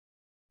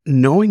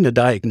knowing the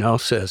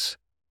diagnosis,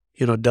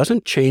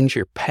 doesn't change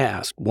your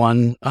past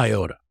one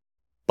iota,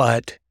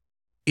 but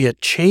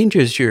it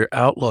changes your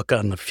outlook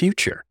on the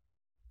future.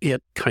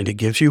 It kind of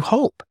gives you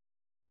hope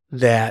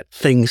that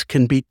things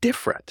can be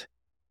different.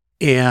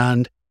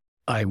 And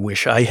I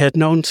wish I had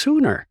known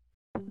sooner.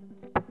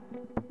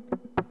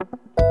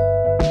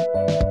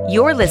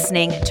 You're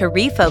listening to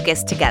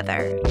Refocused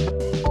Together.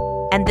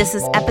 And this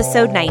is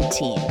episode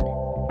 19,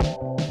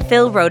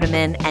 Phil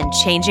Rodemann and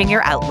Changing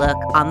Your Outlook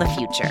on the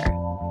Future.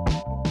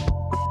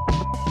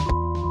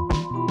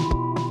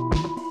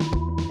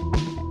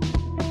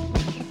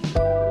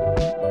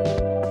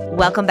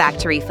 Welcome back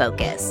to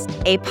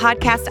Refocused, a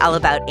podcast all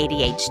about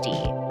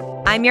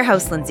ADHD. I'm your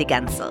host, Lindsay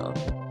Gensel,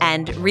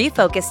 and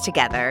Refocused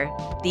Together,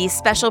 the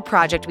special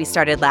project we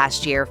started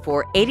last year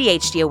for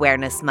ADHD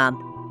Awareness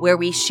Month, where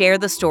we share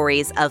the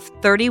stories of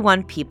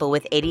 31 people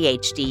with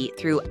ADHD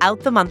throughout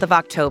the month of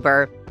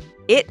October.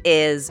 It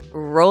is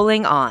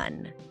rolling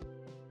on.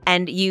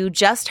 And you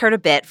just heard a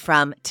bit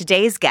from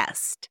today's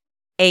guest,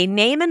 a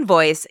name and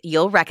voice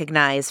you'll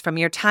recognize from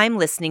your time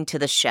listening to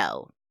the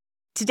show.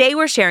 Today,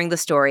 we're sharing the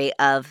story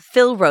of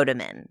Phil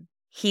Rodemann.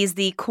 He's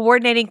the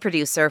coordinating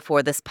producer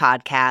for this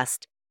podcast,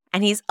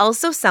 and he's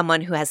also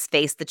someone who has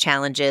faced the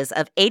challenges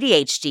of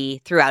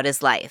ADHD throughout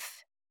his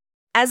life.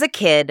 As a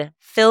kid,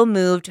 Phil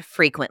moved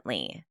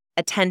frequently,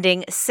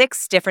 attending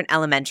 6 different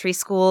elementary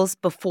schools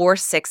before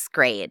 6th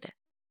grade.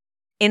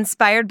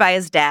 Inspired by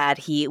his dad,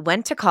 he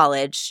went to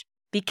college,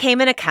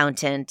 became an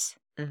accountant,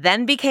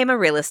 then became a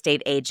real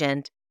estate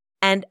agent,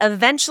 and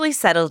eventually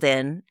settled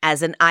in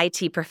as an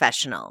IT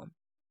professional.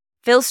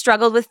 Phil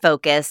struggled with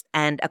focus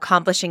and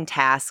accomplishing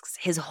tasks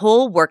his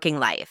whole working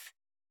life,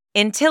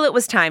 until it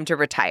was time to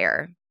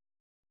retire.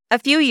 A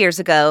few years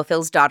ago,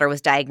 Phil's daughter was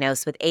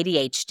diagnosed with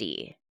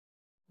ADHD.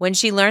 When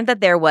she learned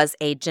that there was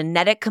a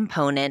genetic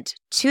component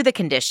to the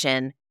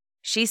condition,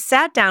 she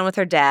sat down with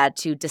her dad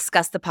to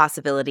discuss the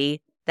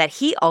possibility that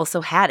he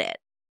also had it.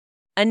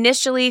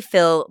 Initially,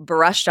 Phil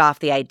brushed off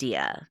the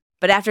idea,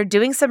 but after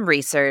doing some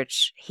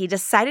research, he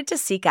decided to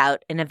seek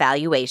out an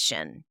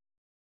evaluation.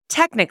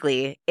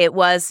 Technically, it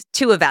was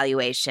 2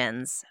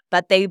 evaluations,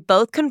 but they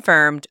both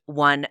confirmed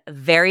one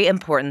very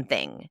important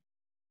thing.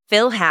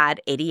 Phil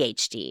had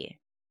ADHD.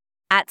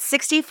 At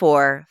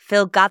 64,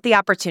 Phil got the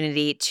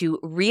opportunity to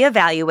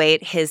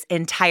reevaluate his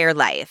entire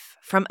life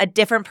from a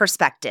different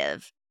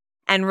perspective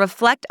and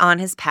reflect on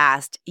his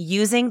past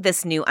using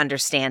this new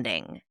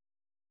understanding.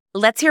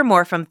 Let's hear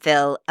more from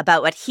Phil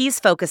about what he's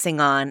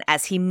focusing on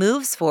as he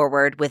moves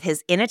forward with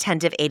his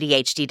inattentive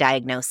ADHD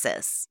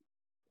diagnosis.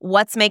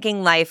 What's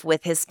making life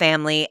with his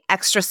family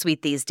extra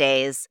sweet these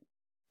days,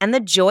 and the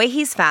joy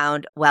he's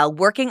found while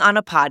working on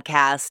a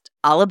podcast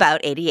all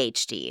about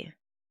ADHD.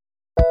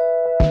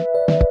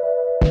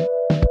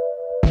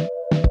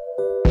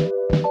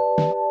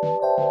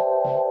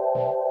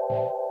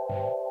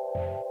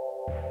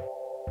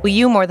 Well,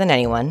 you more than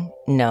anyone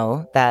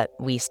know that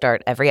we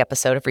start every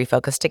episode of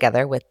Refocused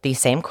Together with the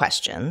same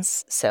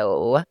questions,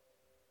 so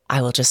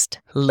I will just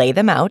lay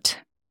them out.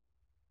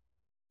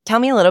 Tell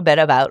me a little bit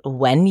about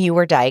when you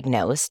were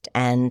diagnosed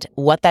and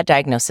what that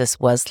diagnosis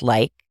was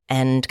like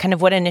and kind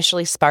of what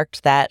initially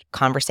sparked that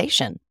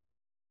conversation.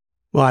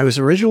 Well, I was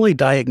originally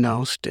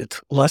diagnosed,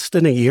 it's less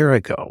than a year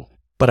ago,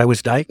 but I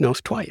was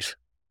diagnosed twice.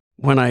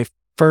 When I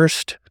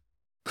first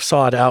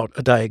sought out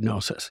a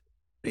diagnosis,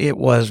 it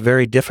was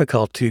very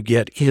difficult to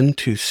get in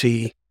to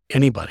see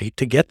anybody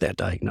to get that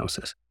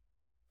diagnosis.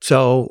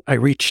 So I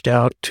reached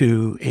out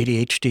to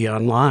ADHD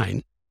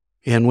Online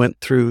and went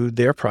through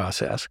their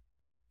process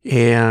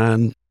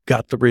and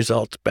got the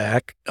results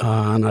back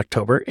on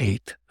October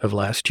 8th of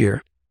last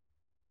year.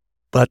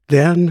 But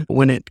then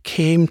when it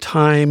came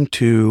time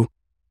to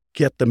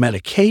get the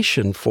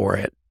medication for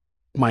it,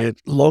 my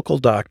local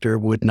doctor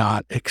would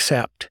not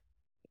accept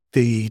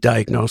the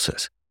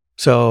diagnosis.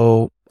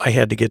 So I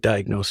had to get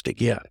diagnosed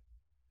again.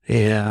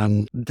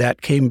 And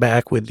that came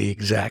back with the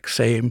exact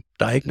same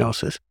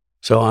diagnosis.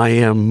 So I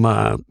am,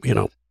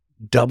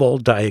 double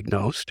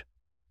diagnosed.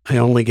 I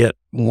only get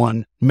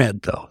one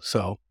med though.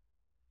 So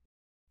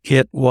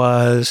it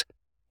was,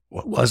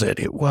 what was it?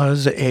 It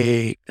was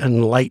an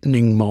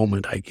enlightening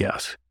moment, I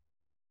guess.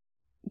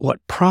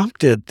 What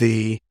prompted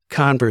the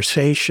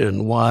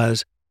conversation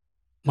was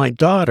my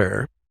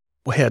daughter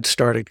had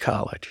started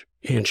college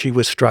and she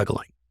was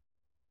struggling.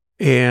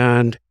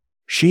 And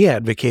she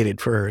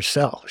advocated for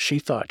herself. She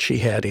thought she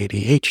had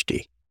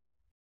ADHD.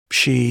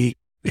 She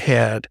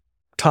had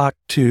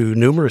talked to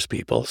numerous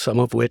people, some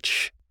of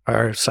which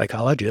are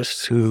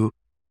psychologists who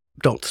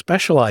don't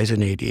specialize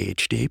in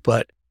ADHD,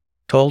 but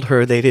told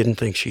her they didn't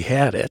think she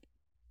had it.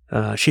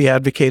 She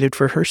advocated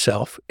for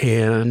herself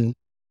and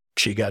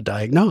she got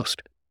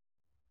diagnosed.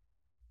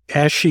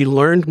 As she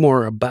learned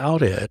more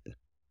about it,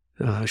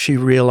 she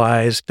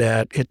realized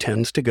that it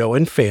tends to go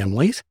in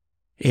families,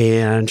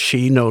 and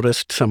she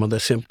noticed some of the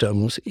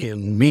symptoms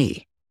in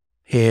me.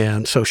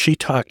 And so she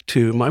talked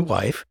to my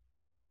wife,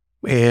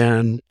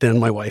 and then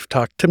my wife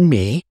talked to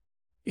me,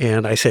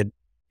 and I said,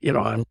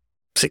 I'm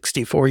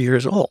 64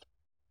 years old.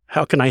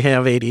 How can I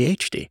have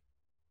ADHD?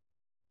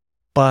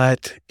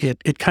 But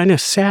it kind of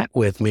sat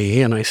with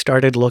me, and I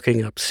started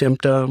looking up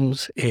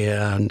symptoms,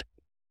 and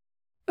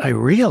I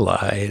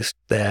realized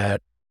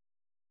that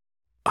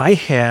I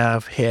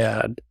have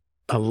had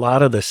a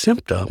lot of the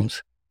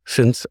symptoms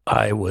since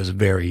I was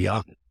very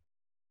young.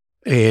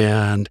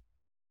 And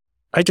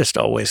I just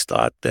always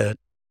thought that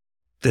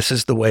this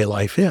is the way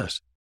life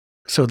is.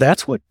 So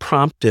that's what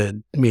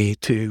prompted me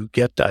to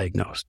get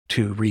diagnosed,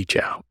 to reach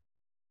out.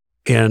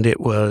 And it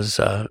was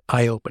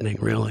eye-opening,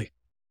 really.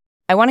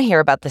 I want to hear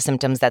about the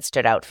symptoms that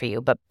stood out for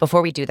you. But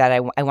before we do that, I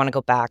want to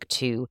go back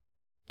to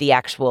the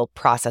actual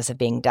process of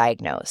being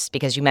diagnosed,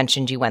 because you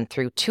mentioned you went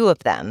through two of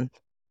them.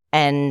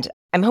 And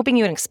I'm hoping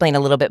you can explain a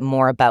little bit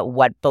more about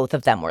what both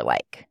of them were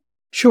like.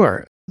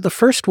 Sure. The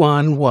first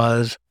one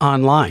was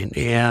online,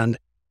 and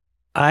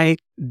I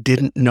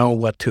didn't know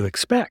what to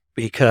expect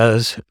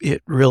because of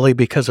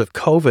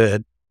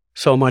COVID,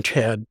 so much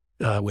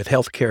with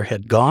healthcare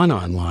had gone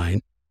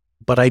online,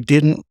 but I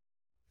didn't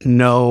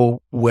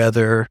know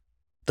whether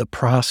the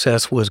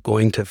process was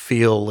going to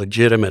feel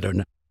legitimate or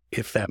not,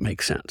 if that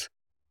makes sense.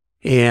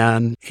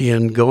 And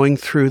in going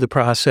through the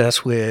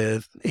process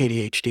with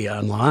ADHD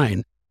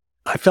online,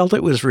 I felt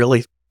it was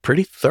really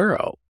pretty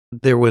thorough.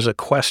 There was a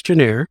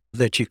questionnaire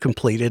that you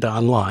completed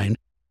online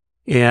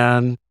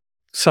and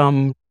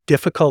some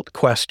difficult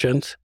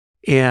questions,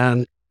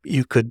 and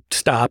you could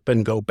stop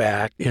and go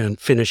back and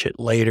finish it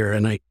later.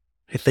 And I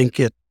think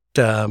it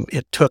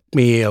took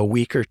me a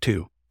week or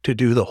two to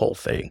do the whole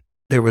thing.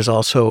 There was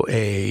also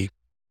a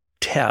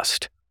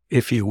test,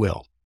 if you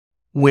will.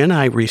 When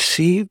I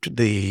received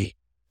the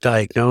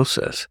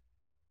diagnosis,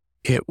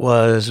 it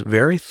was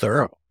very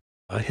thorough.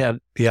 I had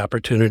the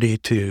opportunity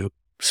to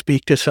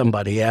speak to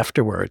somebody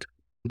afterward,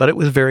 but it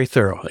was very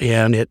thorough,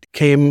 and it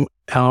came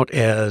out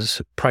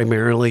as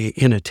primarily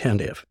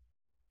inattentive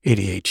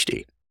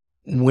ADHD.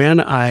 When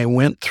I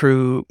went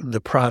through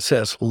the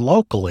process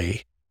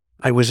locally,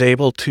 I was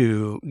able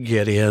to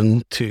get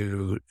in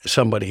to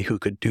somebody who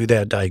could do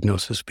that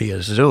diagnosis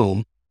via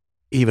Zoom,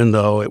 even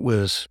though it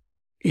was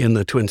in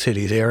the Twin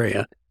Cities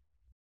area.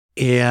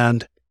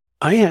 And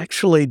I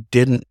actually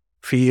didn't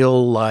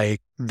feel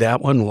like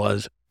that one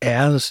was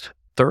as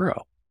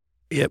thorough.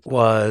 It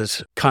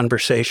was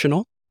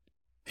conversational,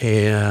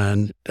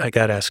 and I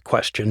got asked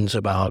questions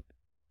about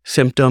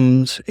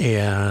symptoms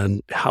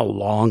and how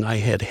long I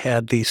had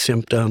had these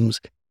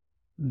symptoms.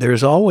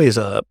 There's always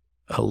a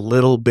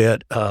little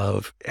bit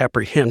of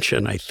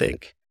apprehension, I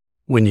think,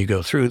 when you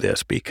go through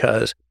this,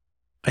 because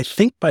I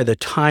think by the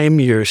time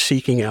you're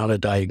seeking out a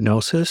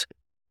diagnosis,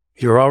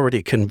 you're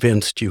already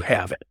convinced you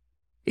have it.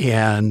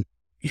 And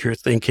you're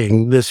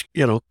thinking this,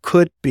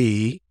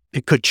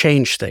 it could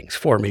change things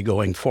for me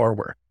going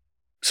forward.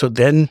 So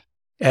then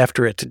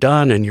after it's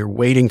done and you're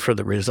waiting for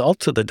the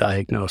results of the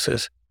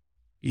diagnosis,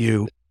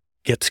 you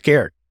get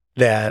scared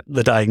that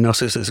the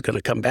diagnosis is going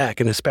to come back.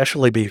 And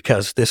especially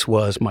because this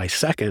was my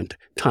second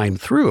time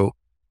through,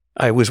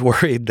 I was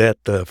worried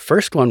that the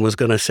first one was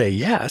going to say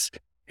yes,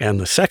 and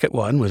the second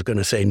one was going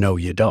to say, no,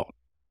 you don't.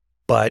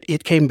 But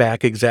it came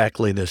back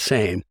exactly the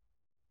same.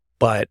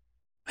 But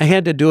I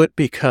had to do it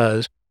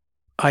because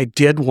I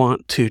did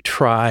want to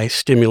try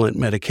stimulant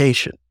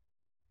medication.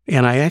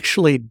 And I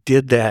actually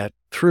did that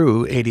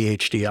through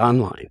ADHD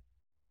Online.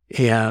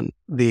 And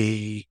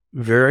the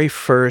very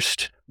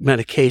first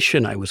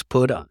medication I was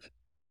put on,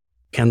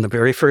 and the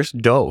very first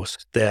dose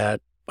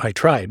that I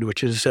tried,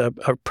 which is a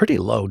pretty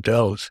low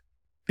dose,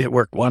 it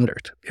worked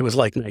wonders. It was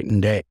like night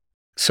and day.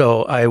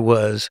 So I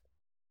was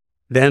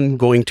then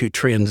going to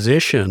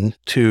transition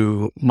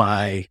to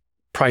my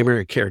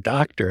primary care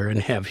doctor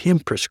and have him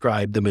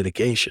prescribe the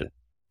medication,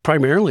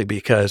 primarily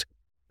because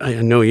I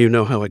know you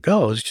know how it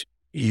goes.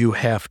 You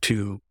have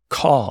to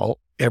call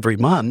every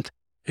month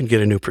and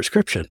get a new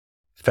prescription.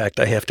 In fact,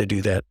 I have to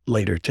do that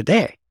later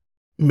today.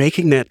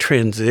 Making that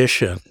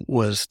transition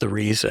was the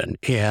reason.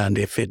 And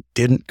if it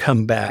didn't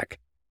come back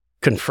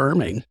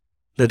confirming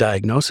the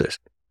diagnosis,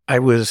 I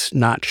was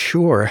not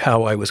sure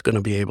how I was going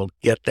to be able to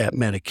get that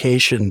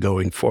medication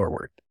going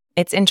forward.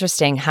 It's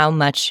interesting how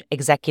much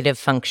executive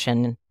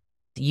function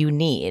you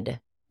need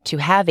to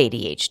have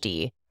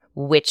ADHD,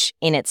 which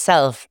in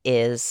itself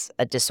is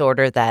a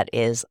disorder that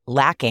is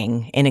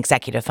lacking in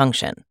executive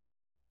function.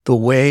 The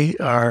way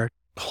our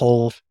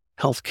whole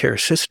healthcare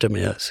system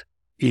is,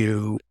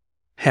 you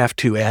have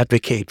to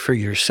advocate for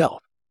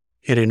yourself.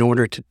 And in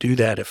order to do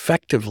that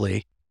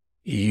effectively,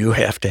 you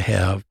have to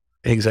have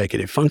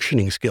executive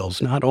functioning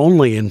skills, not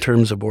only in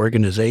terms of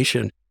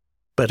organization,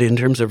 but in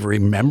terms of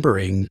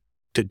remembering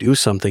to do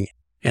something,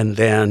 and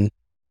then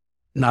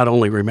not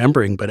only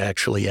remembering, but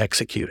actually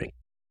executing.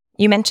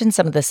 You mentioned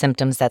some of the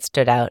symptoms that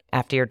stood out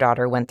after your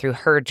daughter went through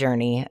her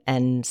journey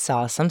and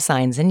saw some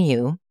signs in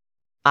you.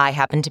 I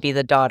happen to be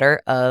the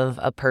daughter of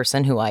a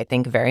person who I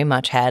think very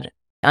much had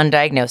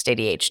undiagnosed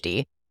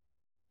ADHD.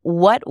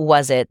 What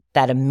was it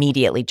that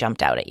immediately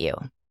jumped out at you?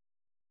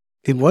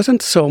 It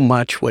wasn't so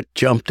much what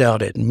jumped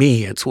out at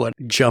me, it's what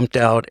jumped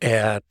out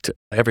at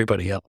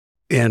everybody else.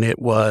 And it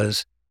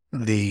was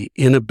the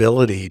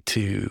inability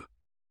to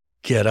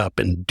get up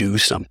and do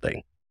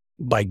something.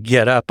 by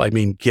get up, I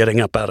mean getting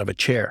up out of a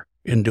chair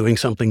and doing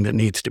something that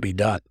needs to be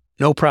done.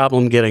 No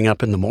problem getting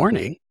up in the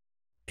morning.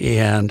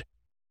 And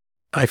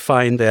I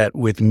find that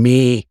with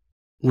me,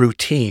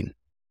 routine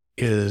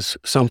is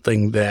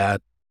something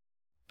that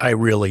I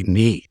really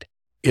need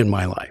in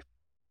my life.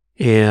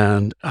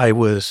 And I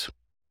was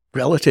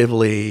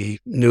relatively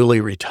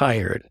newly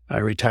retired. I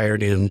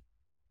retired in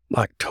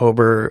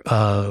October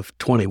of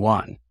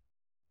 21.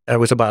 I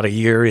was about a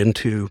year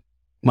into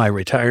my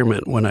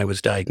retirement when I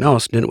was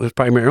diagnosed, and it was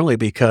primarily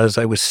because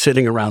I was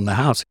sitting around the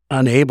house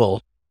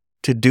unable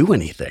to do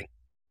anything.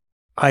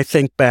 I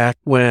think back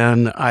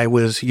when I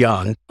was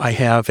young. I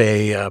have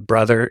a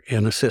brother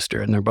and a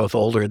sister, and they're both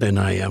older than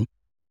I am.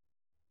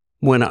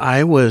 When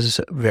I was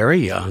very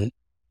young,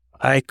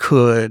 I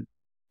could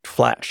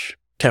flash,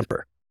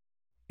 temper,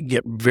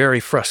 get very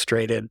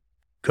frustrated,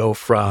 go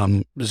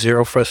from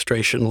zero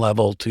frustration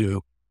level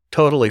to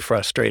totally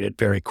frustrated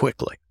very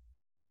quickly.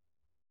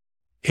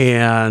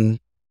 And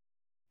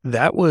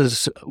that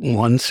was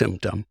one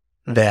symptom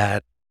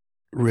that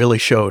really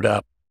showed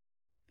up.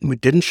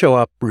 It didn't show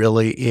up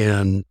really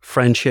in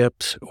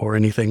friendships or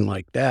anything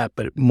like that,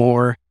 but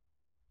more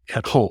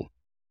at home.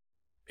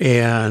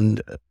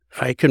 And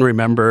I can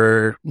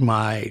remember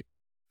my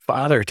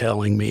father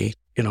telling me,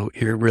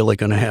 you're really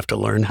going to have to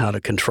learn how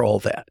to control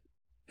that.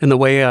 And the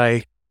way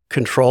I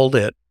controlled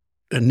it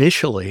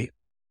initially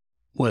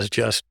was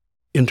just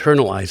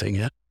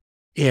internalizing it.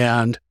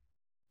 And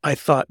I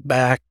thought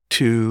back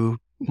to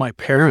my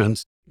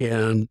parents,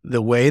 and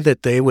the way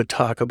that they would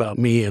talk about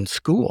me in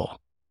school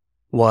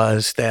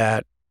was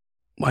that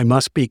I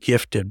must be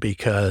gifted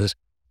because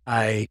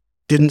I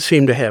didn't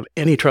seem to have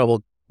any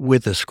trouble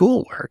with the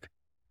schoolwork,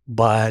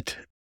 but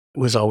it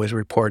was always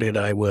reported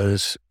I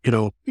was,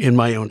 in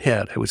my own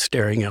head. I was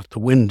staring out the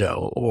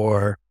window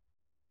or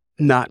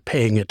not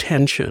paying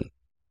attention.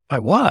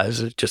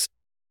 It just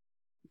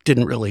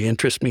didn't really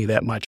interest me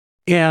that much.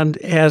 And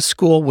as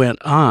school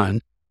went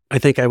on, I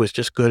think I was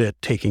just good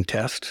at taking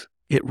tests.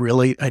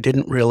 I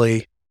didn't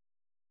really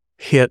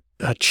hit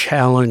a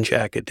challenge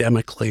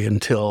academically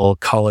until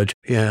college,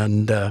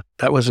 and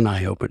that was an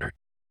eye-opener.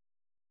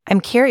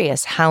 I'm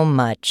curious how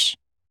much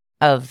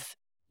of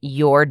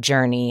your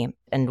journey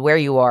and where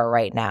you are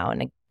right now,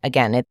 and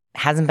again, it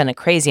hasn't been a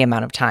crazy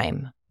amount of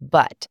time,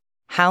 but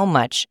how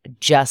much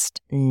just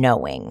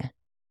knowing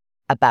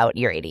about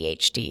your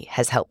ADHD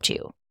has helped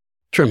you?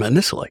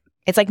 Tremendously.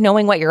 It's like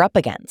knowing what you're up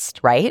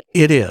against, right?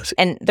 It is.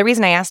 And the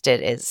reason I asked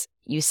it is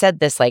you said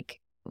this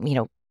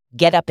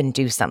get up and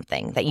do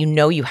something that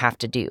you have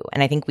to do.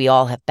 And I think we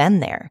all have been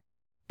there.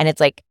 And it's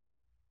like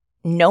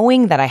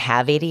knowing that I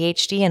have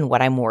ADHD and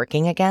what I'm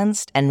working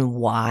against and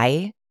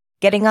why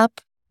getting up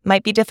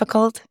might be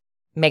difficult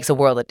makes a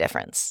world of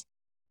difference.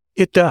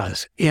 It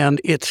does.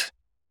 And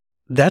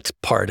that's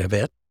part of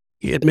it.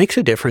 It makes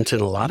a difference in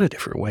a lot of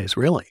different ways,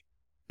 really.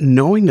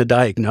 Knowing the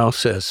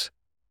diagnosis,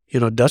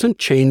 doesn't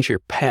change your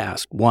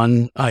past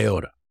one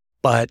iota,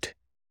 but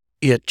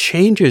it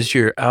changes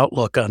your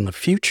outlook on the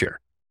future.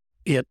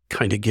 It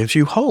kind of gives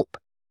you hope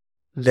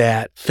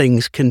that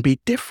things can be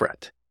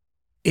different.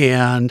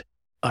 And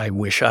I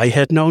wish I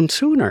had known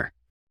sooner.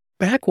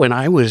 Back when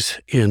I was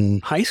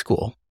in high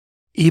school,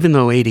 even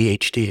though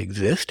ADHD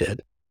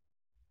existed,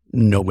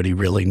 nobody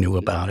really knew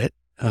about it.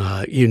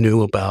 You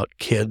knew about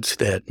kids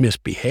that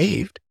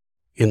misbehaved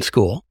in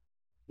school,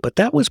 but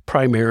that was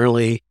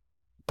primarily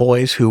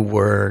boys who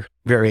were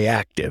very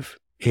active.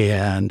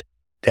 And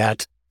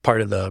that's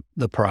part of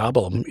the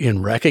problem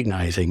in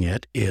recognizing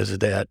it, is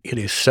that it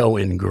is so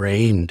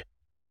ingrained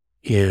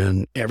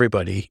in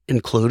everybody,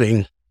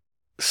 including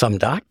some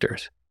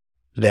doctors,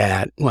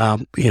 that,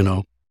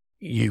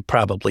 you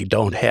probably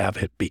don't have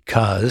it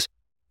because,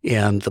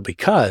 and the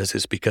because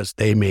is because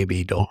they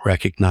maybe don't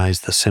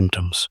recognize the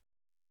symptoms.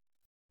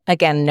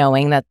 Again,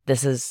 knowing that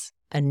this is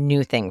a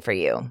new thing for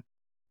you,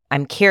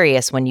 I'm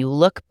curious when you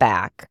look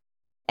back,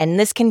 and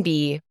this can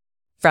be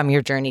from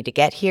your journey to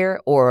get here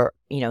or,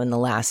 in the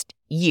last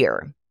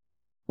year,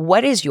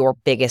 what is your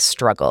biggest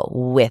struggle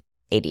with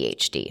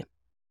ADHD?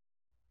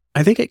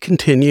 I think it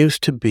continues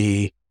to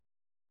be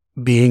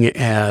being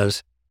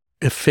as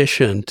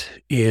efficient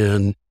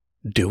in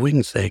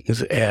doing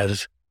things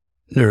as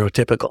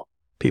neurotypical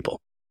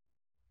people.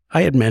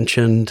 I had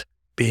mentioned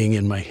being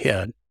in my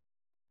head.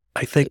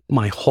 I think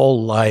my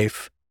whole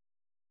life,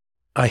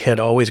 I had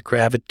always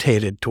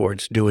gravitated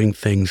towards doing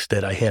things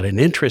that I had an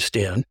interest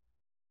in.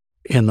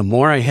 And the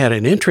more I had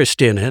an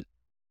interest in it,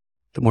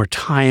 the more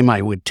time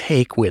I would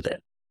take with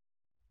it,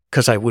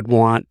 because I would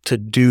want to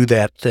do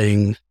that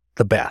thing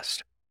the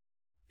best.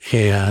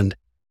 And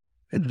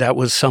that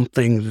was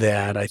something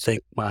that I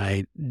think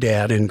my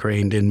dad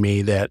ingrained in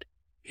me, that,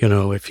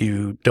 if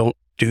you don't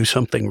do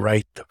something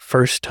right the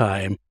first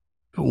time,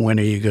 when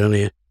are you going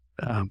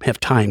to have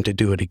time to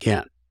do it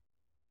again?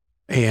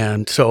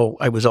 And so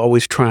I was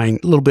always trying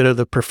a little bit of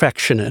the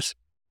perfectionist.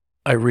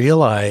 I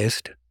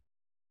realized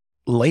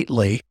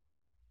lately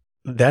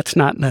that's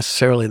not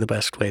necessarily the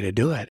best way to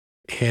do it.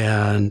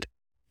 And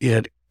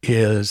it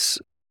is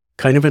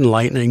kind of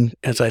enlightening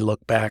as I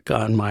look back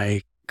on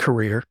my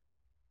career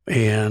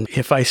And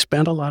if I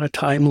spent a lot of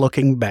time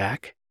looking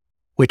back,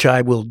 which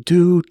I will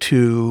do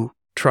to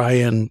try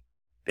and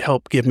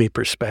help give me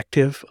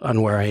perspective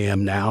on where I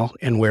am now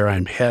and where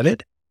I'm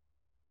headed,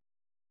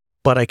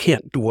 but I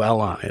can't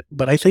dwell on it.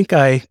 But I think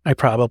I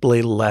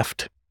probably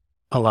left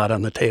a lot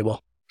on the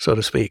table, so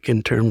to speak,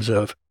 in terms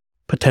of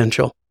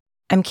potential.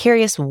 I'm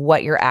curious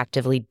what you're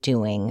actively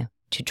doing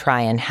to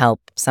try and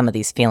help some of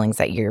these feelings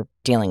that you're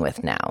dealing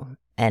with now,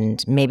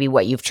 and maybe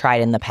what you've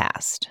tried in the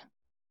past.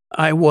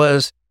 I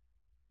was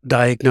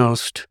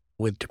diagnosed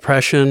with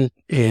depression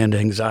and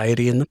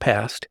anxiety in the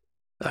past.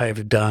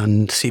 I've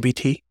done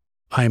CBT.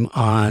 I'm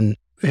on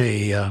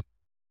a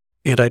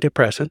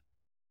antidepressant.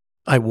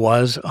 I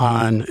was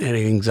on an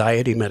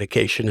anxiety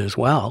medication as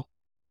well.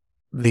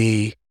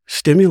 The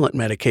stimulant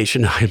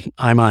medication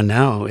I'm on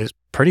now is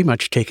pretty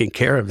much taking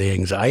care of the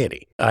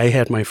anxiety. I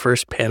had my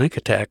first panic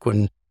attack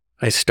when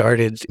I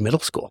started middle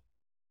school.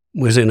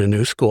 Was in a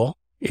new school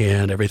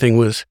and everything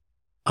was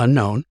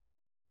unknown.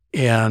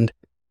 And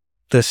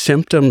the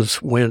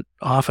symptoms went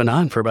off and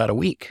on for about a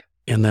week.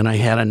 And then I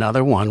had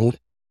another one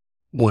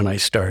when I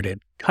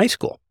started high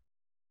school.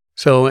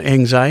 So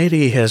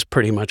anxiety has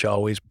pretty much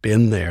always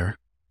been there.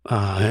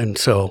 And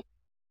so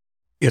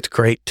it's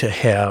great to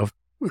have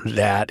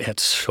that at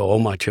so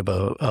much of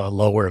a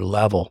lower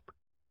level.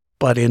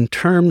 But in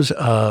terms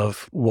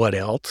of what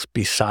else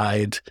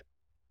besides,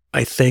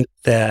 I think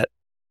that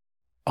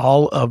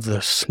all of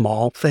the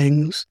small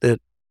things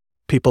that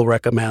people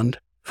recommend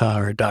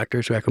or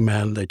doctors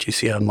recommend that you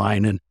see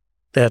online, and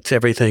that's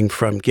everything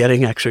from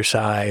getting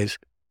exercise,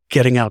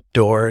 getting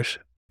outdoors,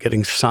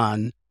 getting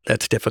sun.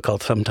 That's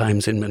difficult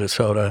sometimes in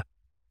Minnesota.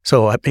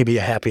 So maybe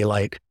a happy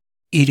light,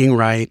 eating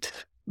right,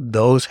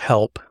 those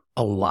help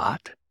a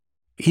lot.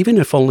 Even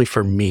if only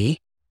for me,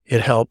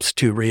 it helps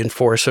to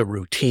reinforce a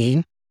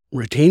routine.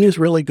 Routine is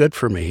really good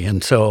for me.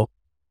 And so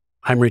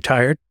I'm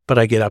retired, but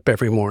I get up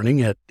every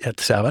morning at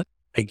 7.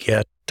 I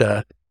get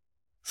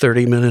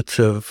 30 minutes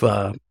of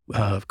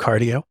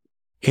cardio,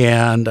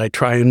 and I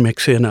try and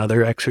mix in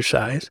other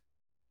exercise.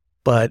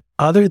 But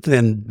other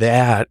than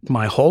that,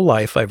 my whole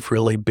life, I've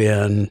really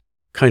been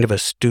kind of a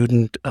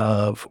student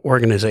of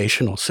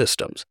organizational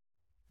systems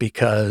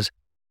because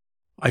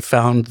I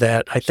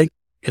think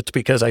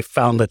it's I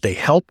found that they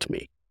helped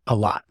me a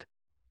lot.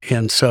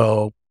 And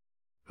so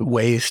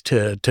ways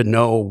to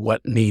know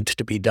what needs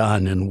to be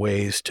done and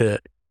ways to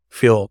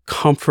feel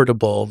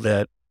comfortable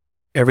that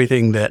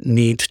everything that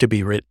needs to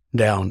be written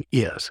down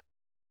is.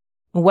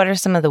 What are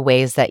some of the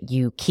ways that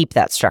you keep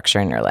that structure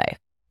in your life?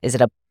 Is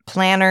it a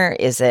planner?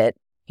 Is it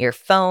your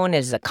phone?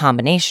 Is it a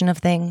combination of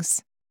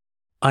things?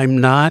 I'm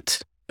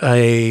not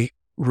a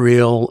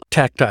real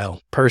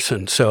tactile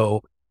person.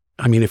 So,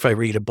 if I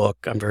read a book,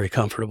 I'm very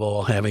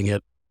comfortable having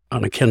it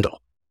on a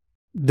Kindle.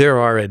 There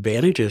are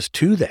advantages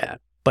to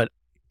that, but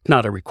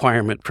not a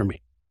requirement for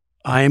me.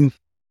 I'm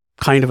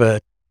kind of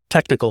a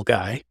technical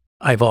guy.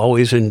 I've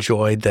always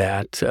enjoyed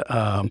that.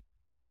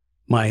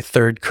 My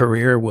third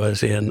career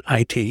was in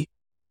IT,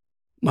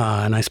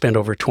 and I spent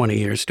over 20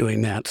 years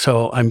doing that.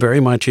 So I'm very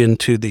much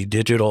into the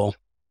digital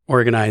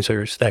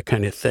organizers, that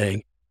kind of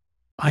thing.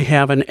 I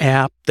have an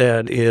app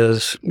that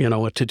is,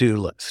 a to-do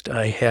list.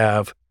 I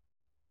have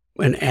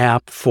an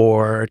app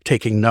for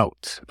taking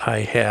notes.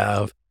 I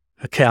have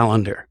a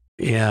calendar,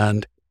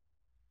 and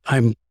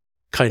I'm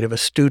kind of a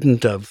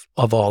student of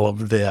all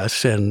of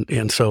this.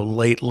 And so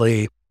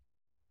lately,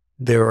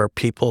 there are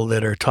people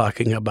that are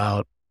talking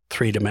about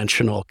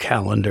 3-dimensional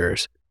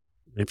calendars.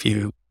 If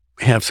you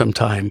have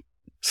sometime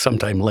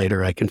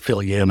later, I can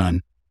fill you in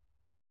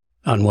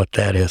on what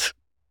that is.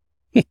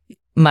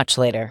 Much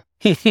later.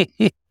 I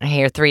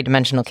hear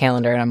 3-dimensional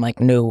calendar and I'm like,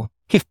 no.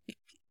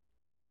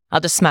 I'll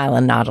just smile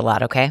and nod a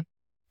lot, okay?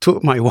 That's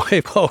what my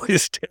wife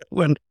always did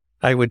when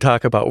I would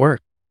talk about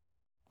work.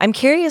 I'm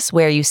curious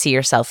where you see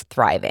yourself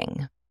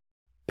thriving.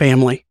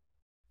 Family.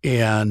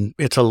 And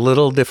it's a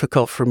little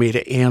difficult for me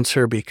to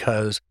answer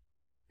because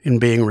in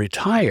being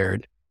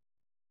retired,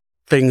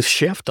 things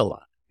shift a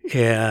lot.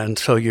 And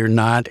so you're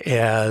not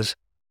as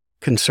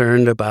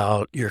concerned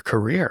about your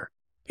career.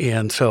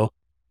 And so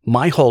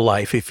my whole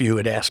life, if you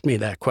had asked me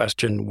that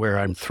question, where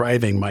I'm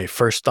thriving, my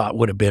first thought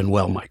would have been,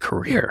 well, my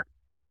career.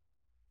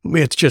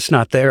 It's just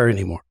not there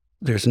anymore.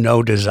 There's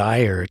no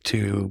desire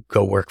to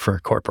go work for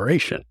a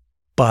corporation.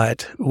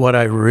 But what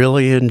I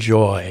really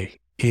enjoy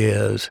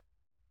is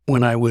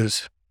when I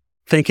was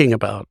thinking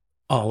about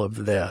all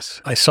of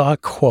this, I saw a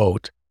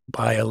quote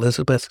by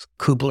Elizabeth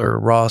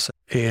Kubler-Ross,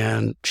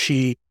 and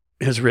she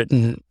has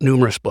written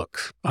numerous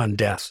books on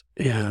death.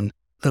 And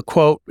the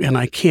quote, and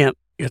I can't,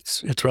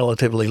 it's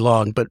relatively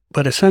long,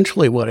 but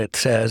essentially what it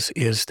says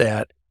is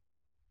that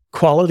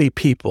quality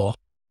people,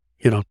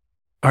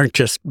 aren't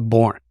just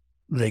born.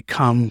 They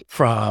come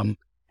from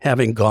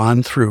having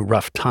gone through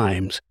rough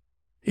times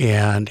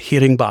and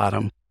hitting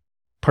bottom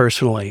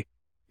personally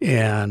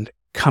and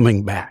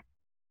coming back.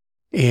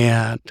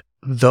 And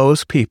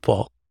those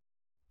people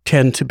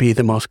tend to be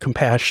the most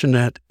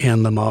compassionate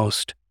and the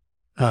most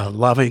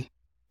loving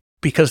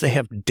because they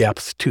have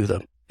depth to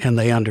them and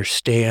they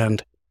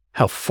understand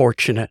how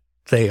fortunate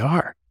they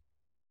are.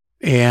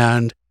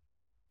 And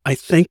I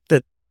think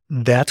that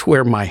that's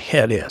where my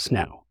head is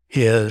now,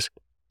 is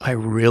I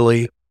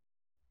really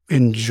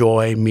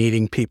enjoy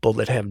meeting people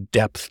that have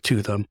depth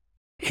to them.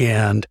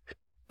 And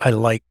I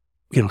like,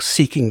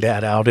 seeking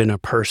that out in a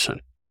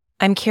person.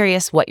 I'm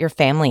curious what your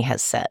family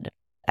has said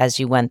as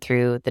you went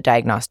through the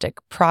diagnostic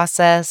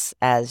process,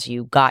 as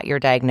you got your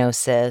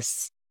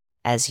diagnosis,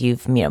 as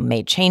you've,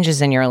 made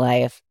changes in your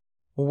life.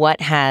 What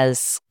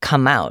has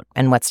come out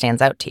and what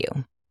stands out to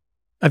you?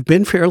 I've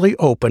been fairly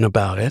open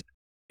about it.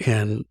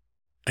 And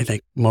I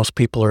think most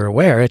people are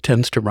aware it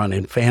tends to run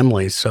in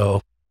families.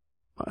 So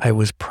I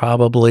was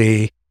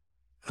probably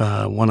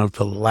one of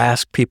the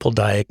last people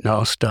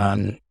diagnosed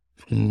on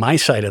my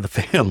side of the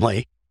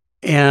family.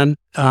 And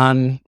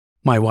on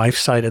my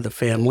wife's side of the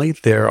family,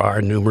 there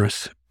are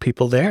numerous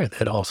people there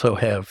that also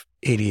have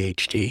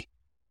ADHD.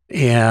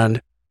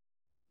 And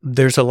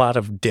there's a lot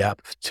of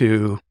depth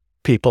to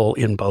people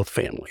in both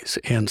families.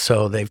 And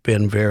so they've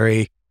been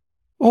very,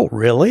 oh,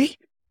 really?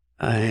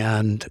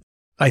 And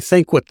I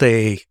think what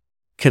they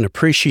can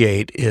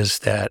appreciate is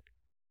that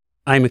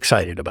I'm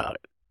excited about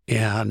it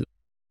and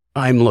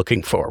I'm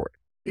looking forward.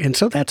 And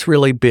so that's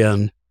really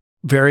been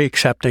very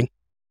accepting.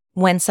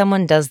 When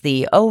someone does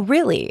the, oh,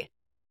 really?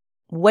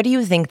 What do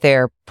you think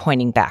they're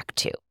pointing back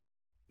to?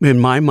 In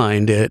my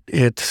mind,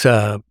 it's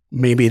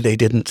maybe they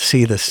didn't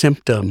see the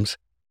symptoms,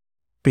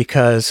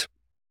 because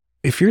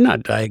if you're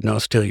not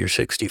diagnosed till you're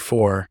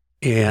 64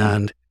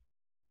 and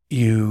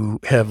you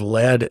have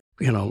led,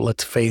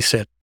 let's face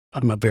it,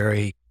 I'm a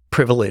very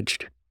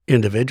privileged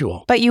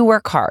individual. But you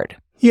work hard.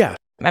 Yeah.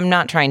 I'm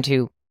not trying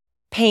to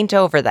paint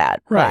over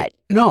that. Right.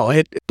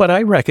 No, but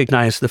I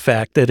recognize the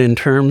fact that in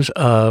terms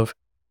of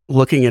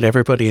looking at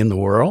everybody in the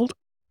world,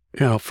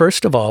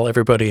 first of all,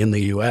 everybody in the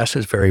U.S.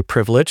 is very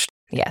privileged.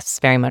 Yes,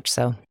 very much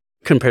so.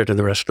 Compared to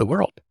the rest of the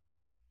world.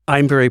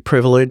 I'm very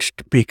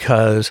privileged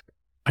because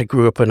I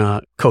grew up in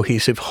a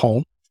cohesive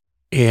home,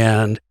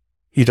 and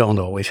you don't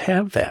always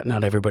have that.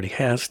 Not everybody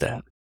has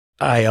that.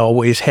 I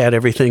always had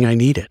everything I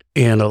needed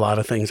and a lot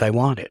of things I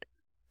wanted.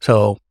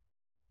 So,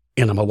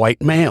 and I'm a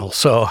white male,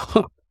 so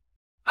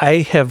I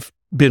have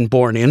been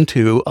born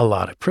into a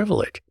lot of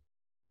privilege.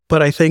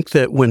 But I think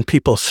that when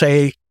people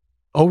say,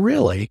 oh,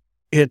 really,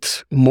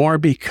 it's more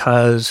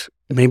because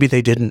maybe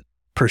they didn't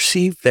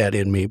perceive that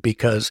in me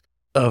because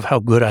of how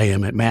good I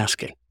am at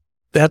masking.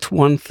 That's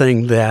one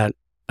thing that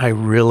I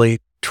really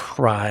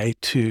try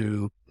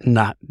to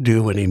not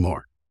do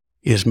anymore,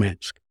 is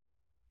mask.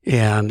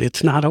 And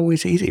it's not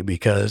always easy,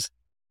 because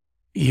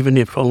even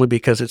if only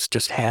because it's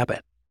just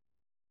habit.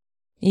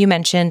 You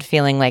mentioned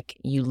feeling like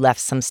you left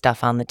some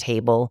stuff on the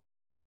table.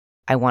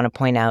 I want to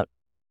point out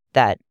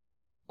that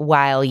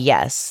while,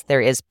 yes,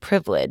 there is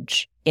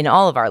privilege in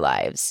all of our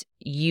lives,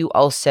 you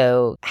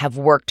also have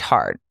worked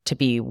hard to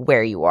be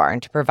where you are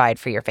and to provide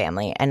for your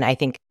family. And I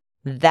think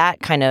that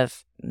kind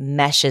of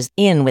meshes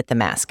in with the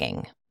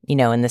masking,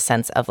 in the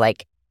sense of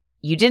like,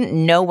 you didn't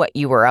know what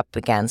you were up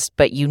against,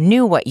 but you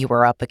knew what you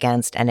were up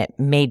against, and it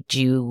made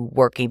you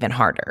work even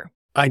harder.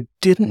 I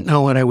didn't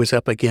know what I was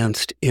up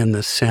against in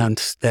the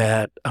sense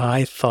that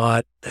I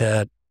thought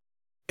that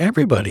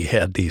everybody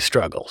had these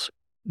struggles.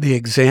 The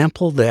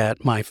example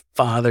that my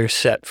father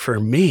set for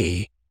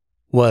me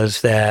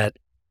was that,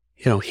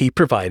 he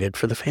provided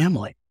for the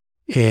family.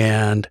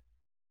 And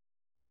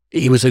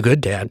he was a good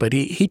dad, but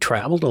he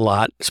traveled a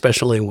lot,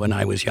 especially when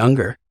I was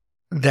younger.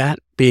 That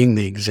being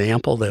the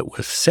example that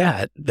was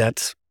set,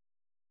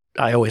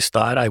 I always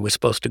thought I was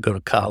supposed to go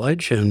to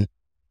college and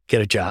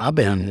get a job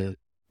and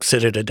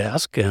sit at a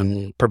desk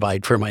and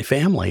provide for my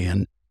family.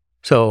 And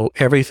so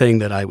everything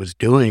that I was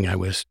doing, I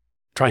was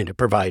trying to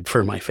provide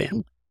for my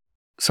family.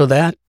 So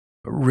that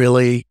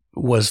really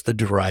was the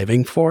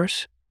driving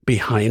force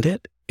behind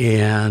it.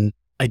 And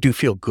I do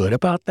feel good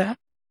about that,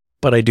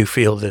 but I do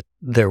feel that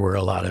there were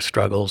a lot of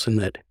struggles and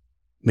that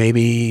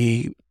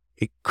maybe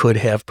it could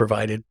have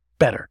provided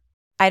better.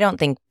 I don't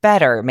think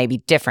better, maybe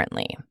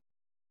differently.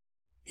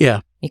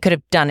 Yeah. You could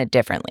have done it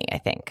differently, I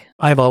think.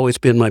 I've always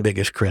been my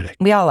biggest critic.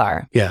 We all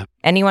are. Yeah.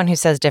 Anyone who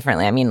says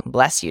differently,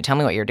 bless you. Tell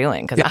me what you're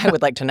doing, because I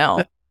would like to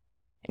know.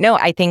 No,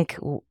 I think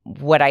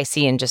what I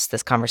see in just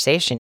this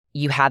conversation,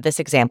 you had this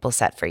example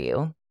set for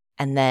you,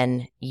 and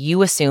then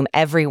you assume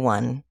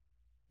everyone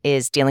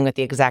is dealing with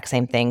the exact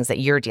same things that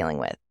you're dealing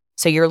with.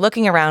 So you're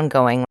looking around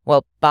going,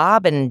 well,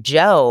 Bob and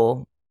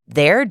Joe,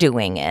 they're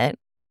doing it,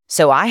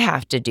 so I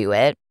have to do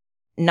it,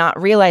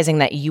 not realizing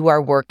that you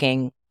are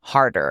working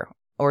harder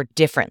or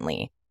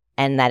differently,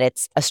 and that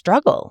it's a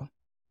struggle.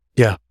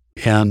 Yeah.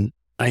 And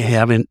I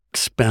haven't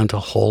spent a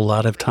whole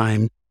lot of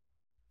time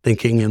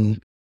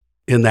thinking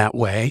in that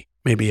way.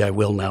 Maybe I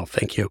will now.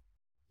 Thank you.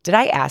 Did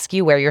I ask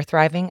you where you're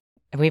thriving?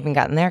 Have we even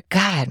gotten there?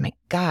 My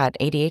God,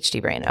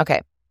 ADHD brain.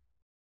 Okay.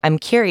 I'm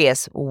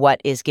curious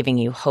what is giving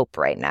you hope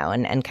right now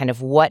and kind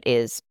of what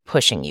is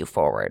pushing you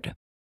forward.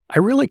 I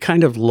really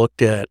kind of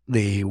looked at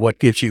what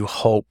gives you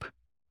hope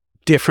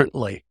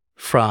differently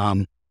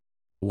from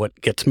what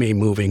gets me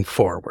moving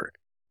forward.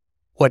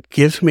 What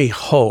gives me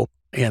hope,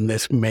 and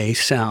this may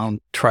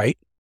sound trite,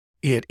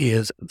 it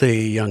is the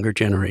younger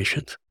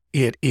generations.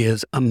 it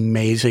is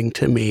amazing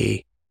to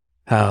me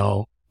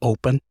how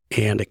open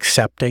and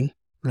accepting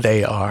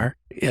they are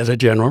as a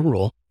general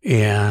rule.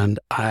 And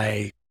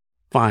I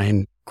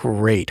find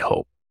great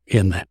hope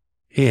in that.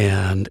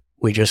 And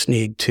we just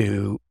need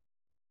to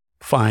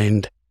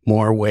find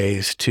more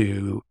ways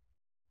to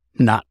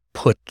not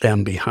put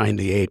them behind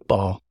the eight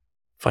ball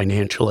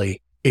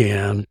financially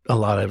in a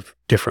lot of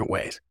different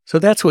ways. So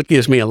that's what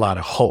gives me a lot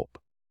of hope.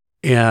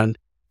 And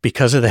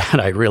because of that,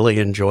 I really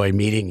enjoy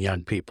meeting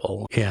young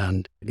people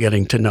and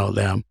getting to know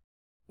them.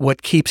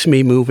 What keeps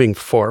me moving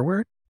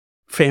forward,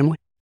 family.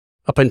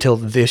 Up until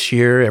this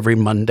year, every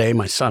Monday,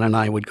 my son and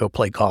I would go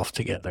play golf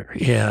together.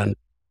 And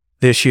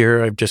this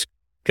year, I've just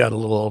got a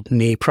little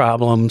knee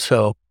problem,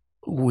 so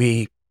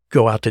we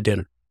go out to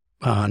dinner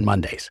on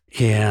Mondays.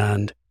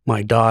 And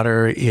my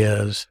daughter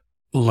is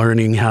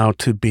learning how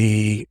to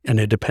be an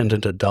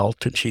independent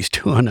adult, and she's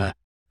doing a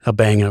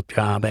bang-up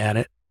job at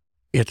it.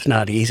 It's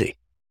not easy.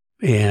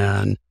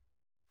 And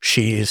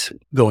she's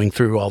going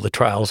through all the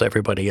trials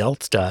everybody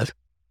else does,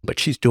 but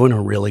she's doing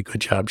a really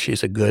good job.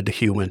 She's a good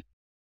human.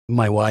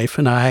 My wife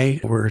and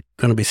I were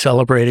going to be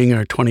celebrating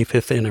our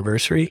 25th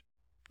anniversary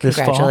this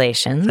fall.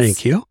 Congratulations.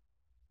 Thank you.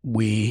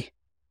 We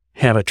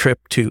have a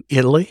trip to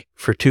Italy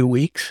for 2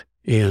 weeks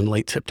in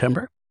late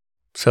September.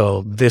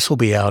 So this will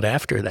be out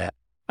after that.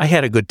 I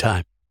had a good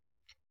time.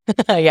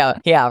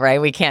 Yeah, right.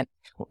 We can't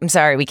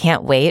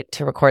wait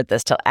to record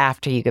this till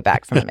after you get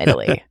back from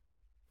Italy.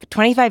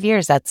 25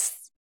 years,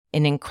 that's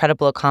an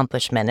incredible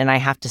accomplishment. And I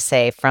have to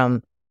say,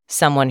 from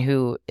someone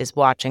who is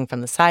watching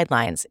from the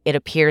sidelines, it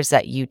appears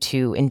that you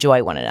two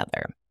enjoy one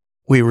another.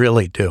 We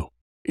really do.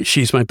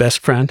 She's my best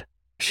friend.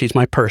 She's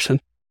my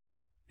person.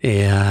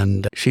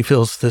 And she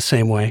feels the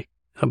same way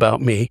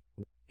about me.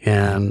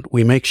 And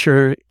we make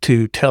sure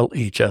to tell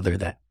each other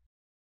that.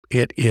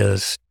 It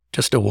is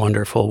just a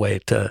wonderful way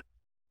to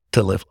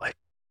live life.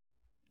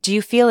 Do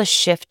you feel a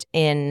shift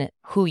in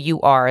who you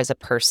are as a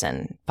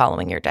person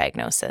following your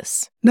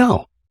diagnosis?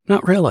 No,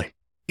 not really.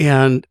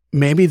 And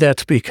maybe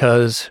that's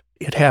because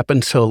it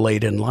happened so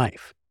late in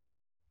life.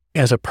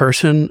 As a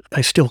person,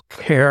 I still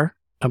care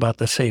about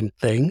the same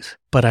things,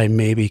 but I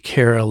maybe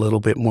care a little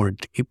bit more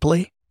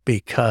deeply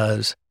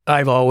because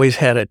I've always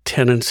had a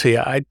tendency.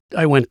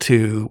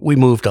 We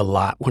moved a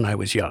lot when I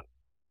was young.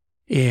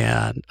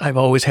 And I've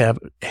always had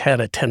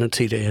a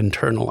tendency to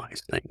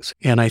internalize things.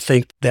 And I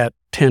think that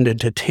tended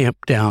to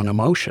tamp down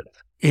emotions.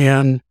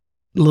 And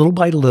little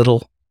by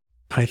little,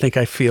 I think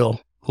I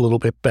feel a little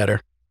bit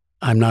better.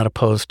 I'm not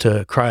opposed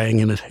to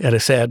crying at a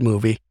sad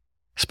movie,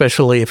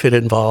 especially if it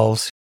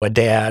involves a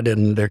dad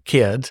and their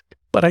kids.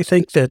 But I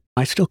think that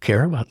I still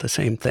care about the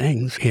same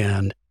things.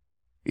 And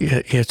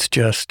it's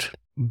just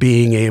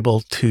being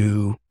able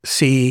to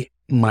see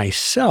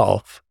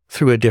myself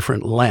through a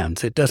different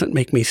lens. It doesn't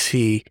make me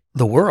see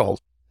the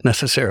world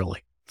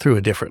necessarily through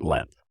a different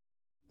lens.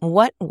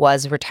 What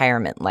was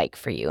retirement like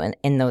for you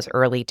in those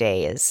early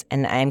days?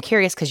 And I'm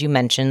curious because you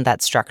mentioned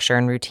that structure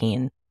and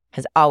routine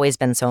has always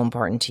been so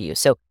important to you.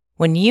 So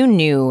when you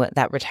knew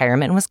that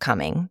retirement was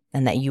coming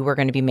and that you were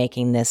going to be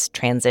making this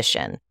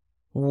transition,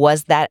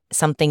 was that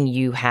something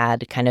you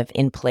had kind of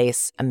in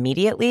place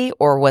immediately,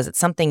 or was it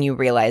something you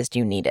realized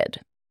you needed?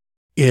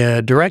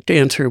 A direct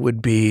answer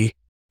would be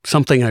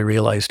something I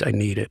realized I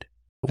needed.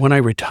 When I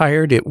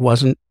retired, it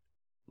wasn't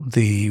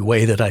the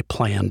way that I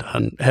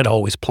had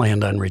always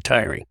planned on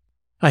retiring.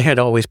 I had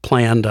always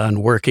planned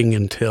on working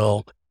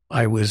until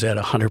I was at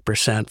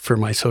 100% for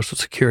my Social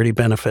Security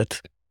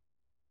benefits.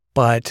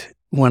 But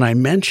when I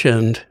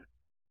mentioned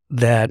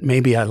that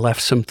maybe I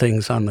left some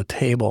things on the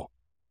table,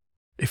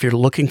 if you're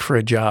looking for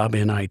a job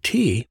in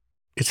IT,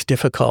 it's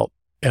difficult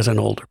as an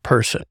older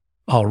person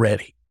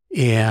already.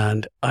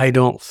 And I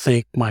don't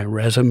think my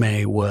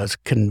resume was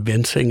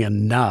convincing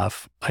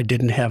enough. I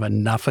didn't have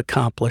enough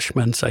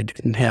accomplishments. I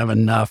didn't have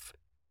enough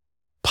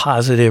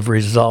positive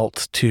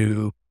results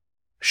to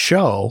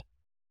show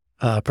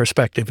a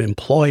prospective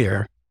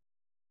employer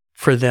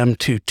for them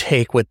to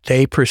take what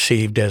they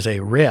perceived as a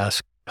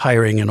risk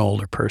hiring an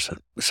older person.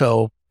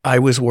 So I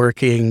was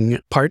working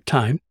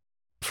part-time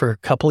for a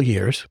couple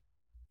years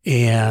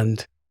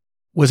and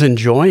was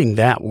enjoying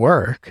that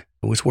work.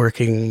 I was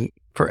working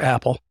for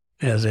Apple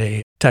as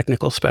a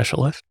technical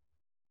specialist.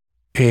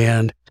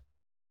 And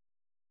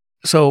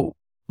so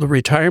the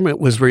retirement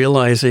was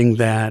realizing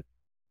that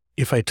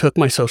if I took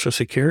my Social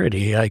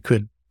Security, I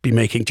could be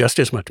making just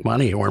as much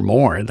money or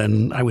more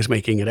than I was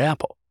making at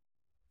Apple.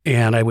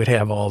 And I would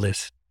have all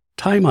this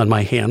time on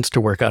my hands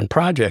to work on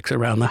projects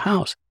around the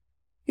house.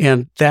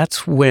 And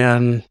that's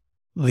when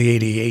the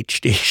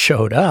ADHD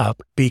showed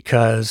up,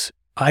 because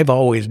I've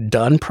always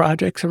done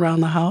projects around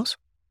the house.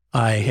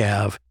 I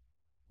have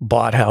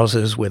bought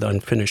houses with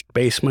unfinished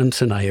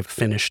basements, and I have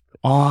finished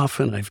off,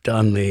 and I've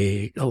done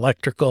the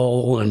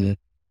electrical and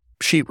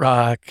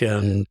sheetrock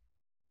and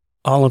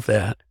all of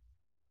that.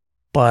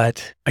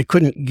 But I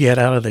couldn't get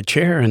out of the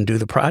chair and do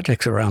the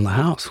projects around the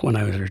house when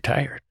I was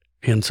retired.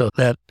 And so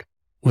that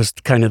was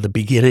kind of the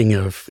beginning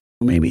of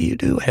maybe you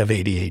do have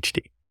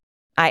ADHD.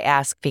 I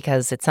ask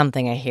because it's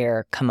something I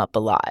hear come up a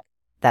lot.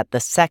 that the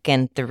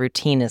second the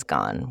routine is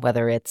gone,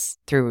 whether it's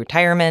through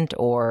retirement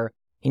or,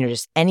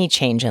 just any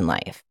change in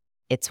life,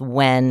 it's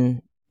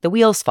when the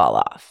wheels fall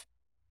off.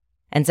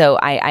 And so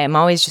I am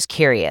always just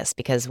curious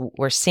because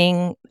we're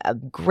seeing a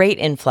great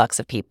influx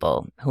of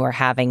people who are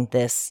having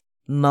this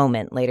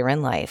moment later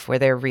in life where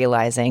they're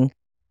realizing,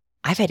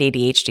 I've had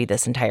ADHD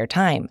this entire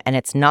time. And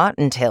it's not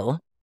until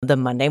the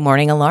Monday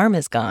morning alarm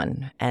is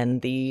gone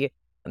and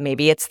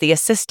maybe it's the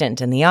assistant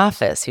in the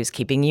office who's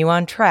keeping you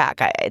on track.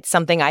 It's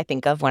something I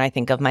think of when I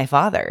think of my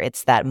father.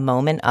 It's that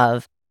moment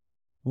of,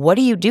 what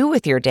do you do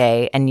with your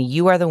day? And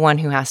you are the one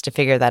who has to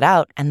figure that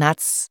out. And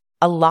that's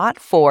a lot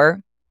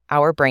for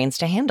our brains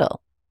to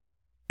handle.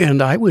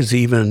 And I was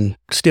even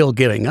still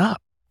getting up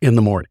in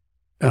the morning.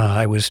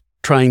 I was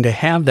trying to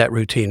have that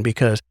routine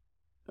because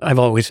I've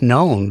always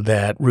known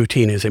that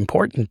routine is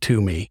important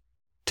to me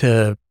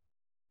to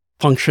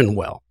function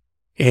well.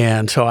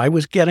 And so I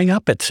was getting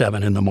up at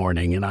 7 in the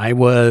morning and I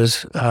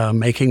was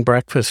making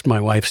breakfast. My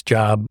wife's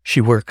job, she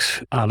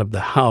works out of the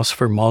house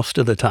for most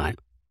of the time.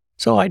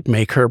 So I'd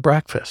make her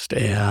breakfast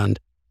and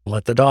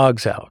let the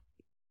dogs out.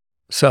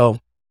 So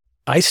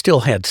I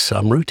still had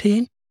some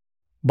routine,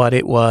 but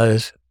it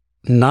was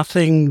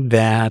nothing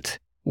that,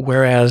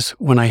 whereas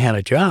when I had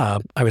a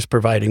job, I was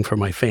providing for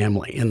my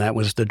family and that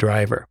was the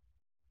driver.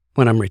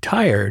 When I'm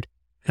retired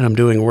and I'm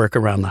doing work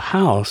around the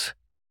house,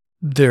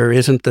 there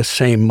isn't the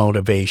same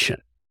motivation.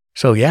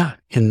 So yeah,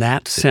 in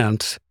that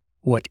sense,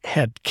 what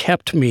had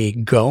kept me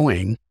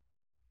going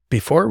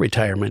before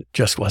retirement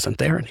just wasn't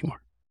there anymore.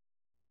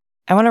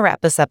 I want to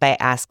wrap this up by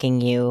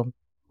asking you,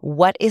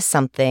 what is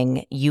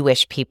something you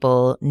wish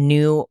people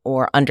knew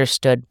or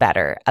understood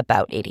better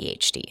about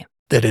ADHD?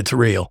 That it's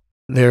real.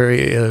 There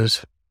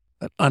is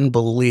an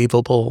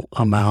unbelievable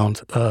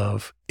amount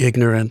of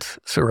ignorance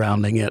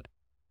surrounding it,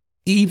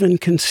 even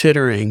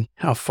considering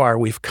how far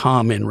we've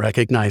come in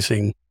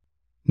recognizing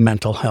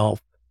mental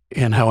health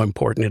and how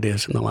important it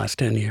is in the last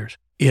 10 years.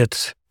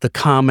 It's the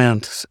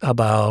comments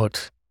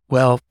about,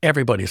 well,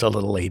 everybody's a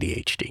little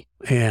ADHD.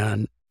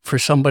 And for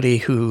somebody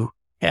who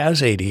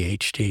has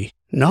ADHD,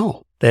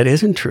 no, that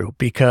isn't true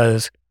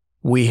because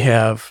we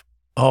have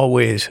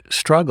always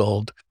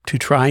struggled to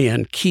try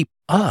and keep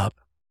up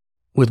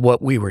with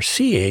what we were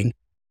seeing.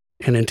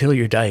 And until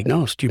you're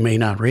diagnosed, you may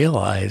not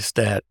realize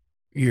that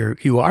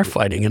you are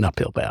fighting an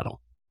uphill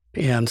battle.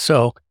 And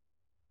so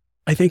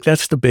I think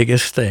that's the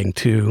biggest thing,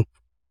 to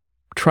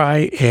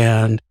try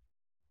and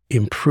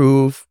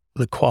improve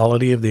the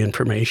quality of the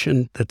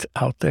information that's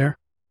out there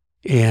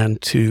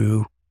and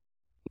to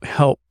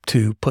help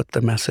to put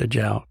the message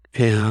out.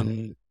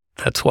 And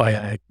that's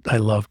why I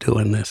love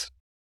doing this.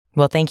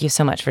 Well, thank you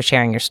so much for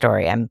sharing your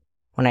story.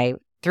 When I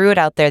threw it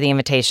out there, the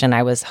invitation,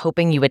 I was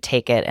hoping you would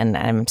take it, and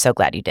I'm so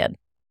glad you did.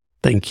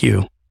 Thank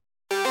you.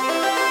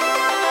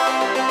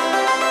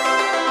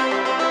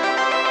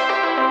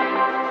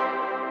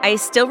 I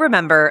still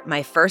remember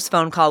my first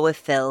phone call with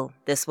Phil.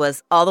 This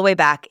was all the way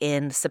back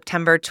in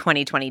September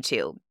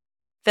 2022.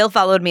 Phil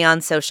followed me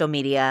on social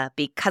media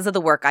because of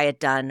the work I had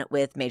done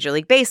with Major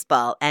League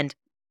Baseball. And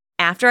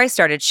after I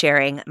started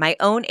sharing my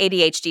own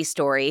ADHD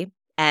story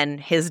and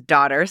his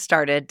daughter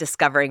started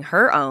discovering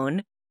her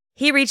own,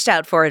 he reached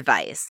out for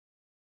advice.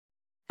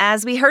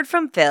 As we heard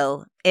from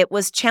Phil, it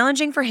was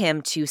challenging for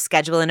him to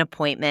schedule an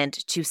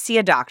appointment to see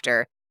a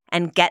doctor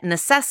and get an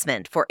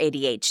assessment for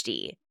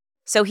ADHD.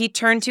 So he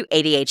turned to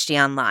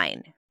ADHD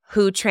Online,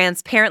 who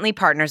transparently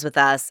partners with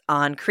us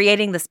on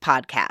creating this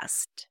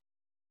podcast.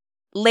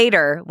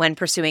 Later, when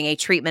pursuing a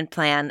treatment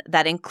plan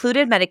that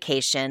included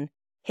medication,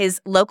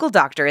 his local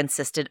doctor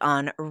insisted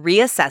on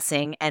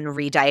reassessing and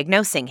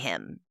re-diagnosing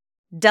him.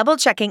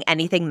 Double-checking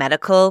anything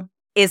medical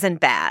isn't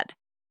bad,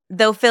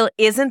 though Phil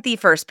isn't the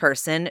first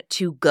person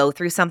to go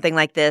through something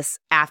like this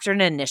after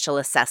an initial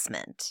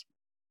assessment.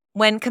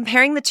 When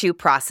comparing the two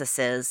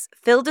processes,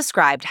 Phil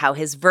described how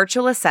his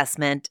virtual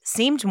assessment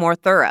seemed more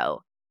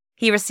thorough.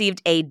 He received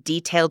a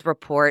detailed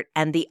report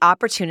and the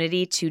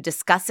opportunity to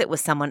discuss it with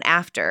someone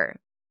after.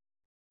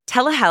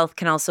 Telehealth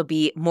can also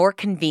be more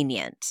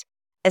convenient,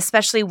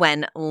 especially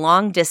when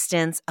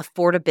long-distance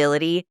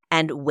affordability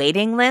and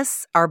waiting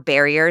lists are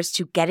barriers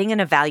to getting an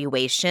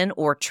evaluation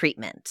or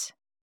treatment.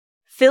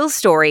 Phil's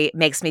story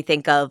makes me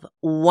think of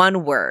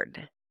one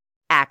word: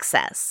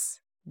 access.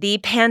 The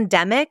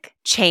pandemic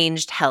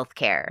changed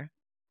healthcare.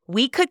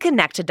 We could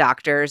connect to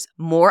doctors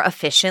more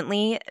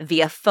efficiently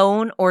via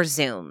phone or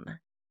Zoom.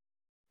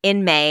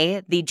 In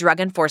May, the Drug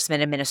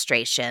Enforcement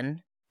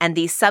Administration and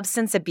the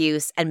Substance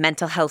Abuse and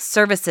Mental Health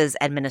Services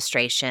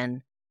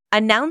Administration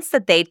announced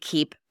that they'd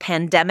keep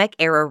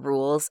pandemic-era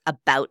rules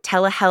about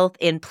telehealth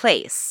in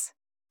place,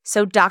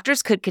 so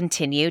doctors could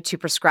continue to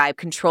prescribe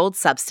controlled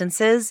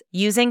substances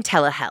using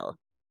telehealth.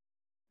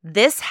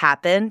 This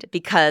happened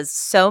because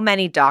so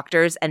many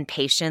doctors and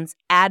patients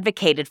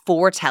advocated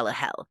for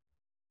telehealth,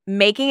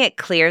 making it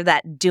clear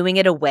that doing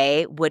it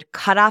away would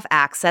cut off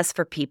access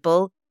for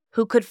people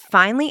who could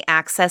finally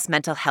access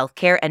mental health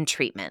care and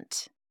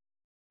treatment.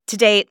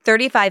 Today,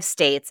 35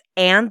 states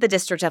and the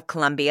District of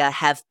Columbia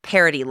have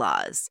parity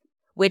laws,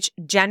 which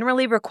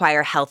generally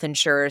require health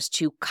insurers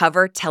to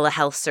cover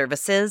telehealth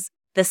services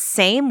the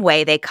same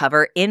way they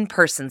cover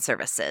in-person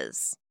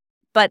services.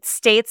 But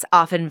states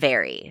often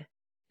vary.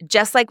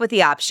 Just like with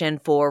the option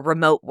for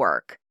remote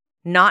work,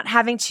 not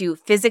having to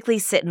physically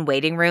sit in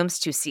waiting rooms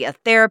to see a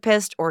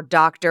therapist or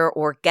doctor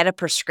or get a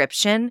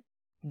prescription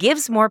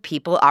gives more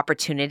people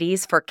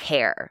opportunities for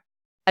care.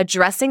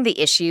 Addressing the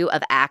issue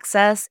of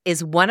access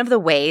is one of the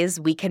ways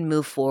we can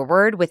move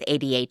forward with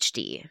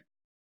ADHD.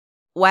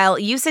 While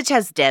usage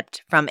has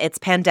dipped from its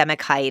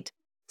pandemic height,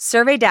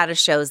 survey data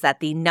shows that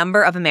the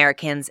number of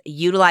Americans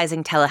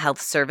utilizing telehealth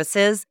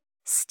services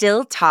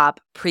still top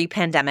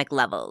pre-pandemic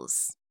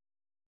levels.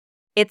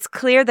 It's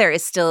clear there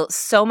is still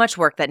so much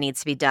work that needs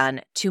to be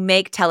done to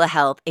make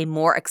telehealth a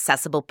more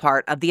accessible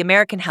part of the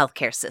American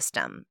healthcare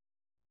system.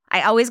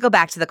 I always go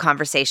back to the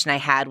conversation I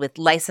had with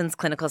licensed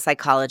clinical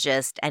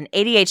psychologist and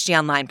ADHD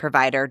online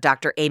provider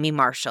Dr. Amy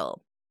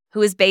Marshall,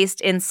 who is based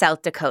in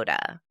South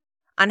Dakota,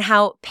 on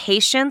how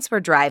patients were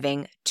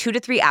driving 2 to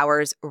 3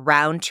 hours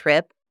round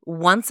trip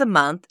once a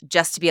month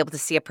just to be able to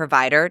see a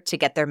provider to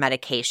get their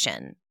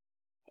medication.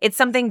 It's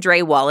something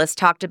Dre Wallace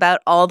talked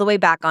about all the way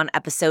back on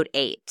episode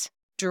 8.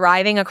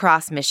 Driving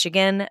across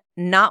Michigan,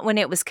 not when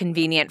it was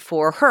convenient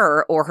for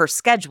her or her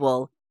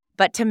schedule,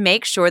 but to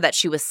make sure that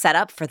she was set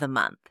up for the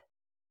month.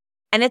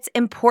 And it's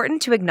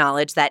important to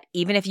acknowledge that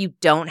even if you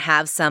don't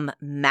have some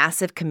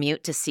massive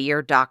commute to see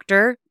your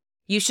doctor,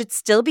 you should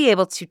still be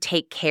able to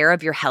take care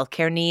of your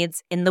healthcare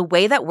needs in the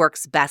way that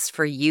works best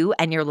for you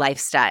and your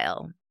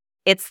lifestyle.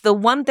 It's the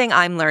one thing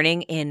I'm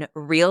learning in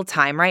real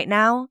time right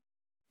now.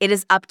 It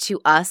is up to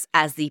us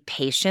as the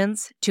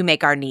patients to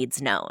make our needs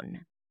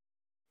known.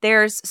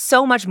 There's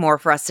so much more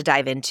for us to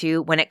dive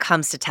into when it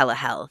comes to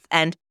telehealth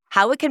and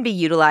how it can be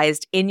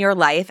utilized in your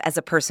life as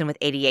a person with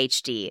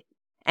ADHD.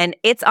 And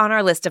it's on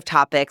our list of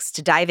topics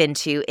to dive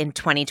into in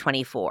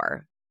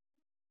 2024.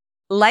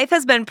 Life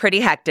has been pretty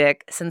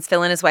hectic since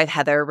Phil and his wife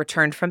Heather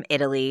returned from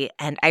Italy,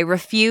 and I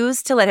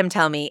refuse to let him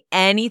tell me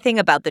anything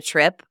about the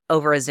trip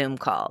over a Zoom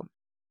call.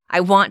 I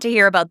want to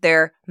hear about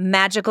their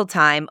magical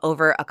time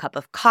over a cup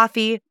of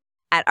coffee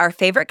at our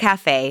favorite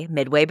cafe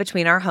midway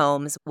between our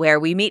homes where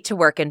we meet to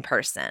work in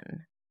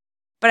person.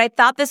 But I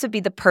thought this would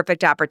be the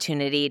perfect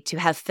opportunity to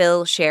have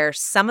Phil share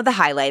some of the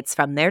highlights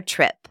from their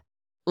trip,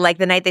 like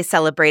the night they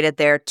celebrated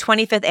their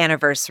 25th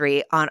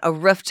anniversary on a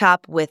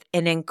rooftop with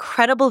an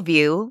incredible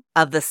view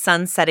of the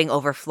sun setting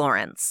over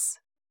Florence.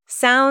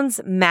 Sounds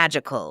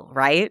magical,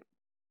 right?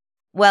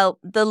 Well,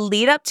 the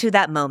lead up to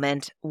that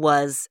moment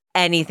was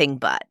anything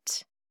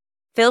but.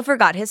 Phil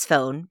forgot his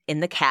phone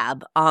in the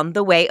cab on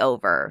the way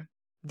over.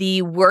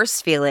 The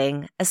worst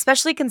feeling,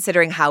 especially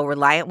considering how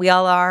reliant we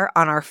all are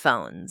on our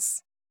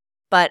phones.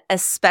 But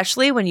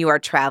especially when you are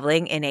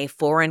traveling in a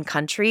foreign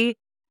country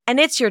and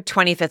it's your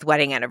 25th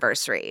wedding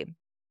anniversary.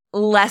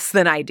 Less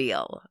than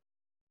ideal.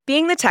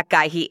 Being the tech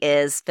guy he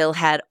is, Phil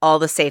had all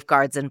the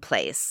safeguards in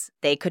place.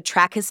 They could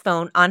track his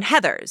phone on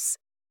Heather's.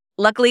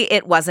 Luckily,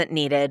 it wasn't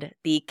needed.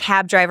 The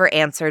cab driver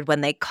answered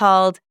when they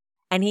called,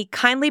 and he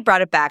kindly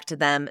brought it back to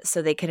them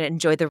so they could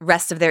enjoy the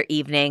rest of their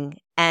evening.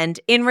 And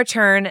in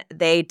return,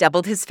 they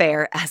doubled his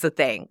fare as a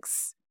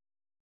thanks.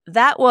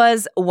 That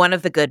was one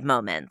of the good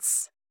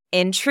moments.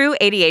 In true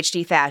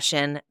ADHD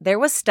fashion, there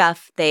was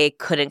stuff they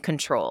couldn't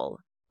control,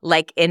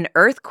 like an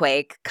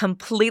earthquake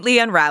completely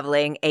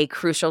unraveling a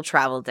crucial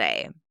travel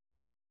day.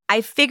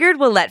 I figured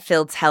we'll let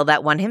Phil tell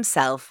that one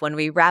himself when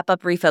we wrap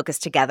up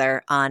Refocused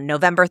together on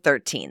November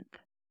 13th.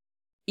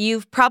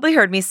 You've probably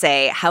heard me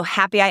say how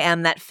happy I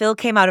am that Phil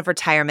came out of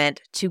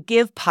retirement to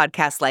give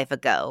podcast life a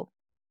go.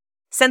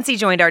 Since he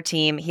joined our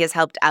team, he has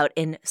helped out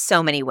in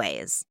so many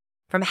ways,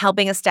 from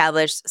helping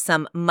establish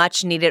some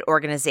much-needed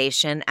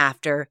organization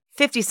after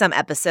 50-some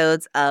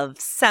episodes of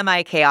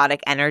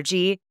semi-chaotic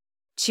energy,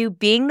 to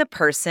being the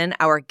person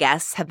our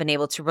guests have been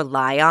able to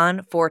rely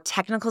on for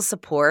technical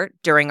support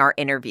during our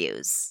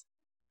interviews.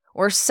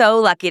 We're so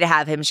lucky to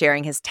have him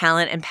sharing his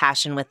talent and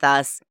passion with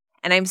us,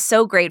 and I'm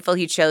so grateful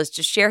he chose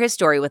to share his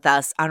story with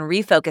us on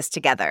Refocused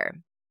together.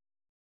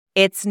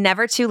 It's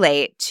never too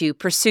late to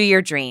pursue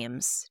your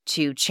dreams,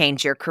 to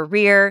change your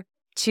career,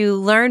 to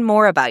learn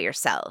more about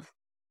yourself.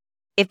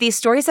 If these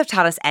stories have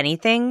taught us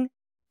anything,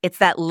 it's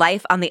that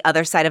life on the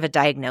other side of a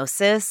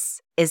diagnosis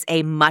is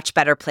a much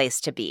better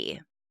place to be.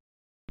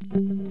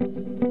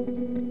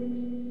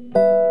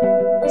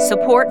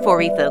 Support for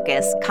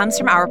Refocus comes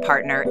from our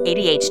partner,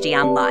 ADHD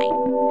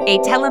Online, a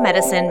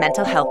telemedicine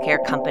mental health care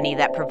company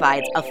that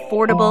provides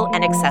affordable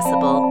and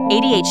accessible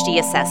ADHD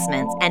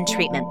assessments and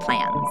treatment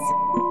plans.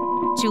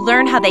 To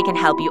learn how they can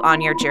help you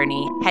on your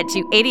journey, head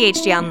to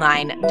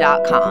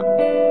ADHDonline.com.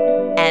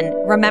 And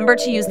remember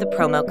to use the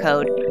promo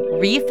code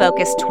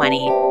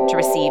REFOCUS20 to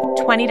receive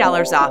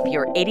 $20 off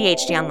your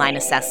ADHD Online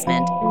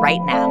assessment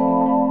right now.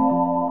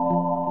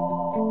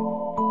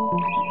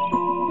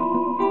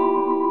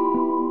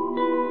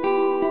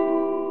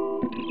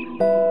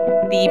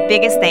 The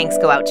biggest thanks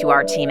go out to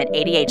our team at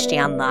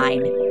ADHD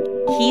Online: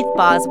 Keith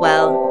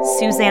Boswell,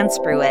 Suzanne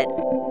Spruitt,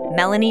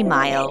 Melanie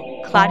Mile,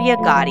 Claudia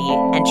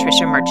Gotti, and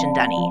Trisha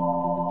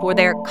Merchandunny. for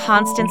their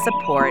constant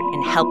support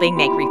in helping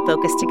make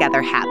Refocused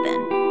Together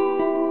happen.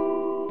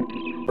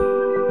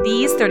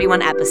 These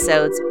 31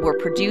 episodes were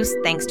produced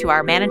thanks to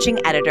our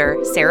managing editor,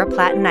 Sarah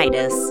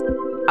Platinitis,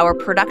 our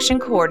production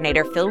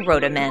coordinator, Phil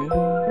Rodemann,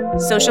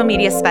 social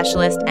media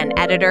specialist and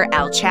editor,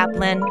 Al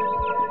Chaplin,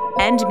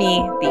 and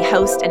me, the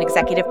host and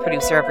executive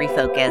producer of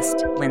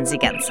Refocused, Lindsay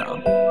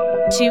Gensel.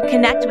 To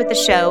connect with the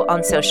show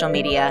on social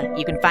media,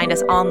 you can find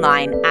us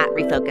online at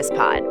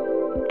RefocusPod.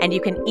 And you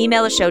can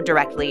email the show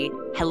directly,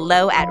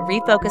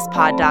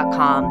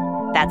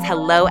 hello@refocuspod.com. That's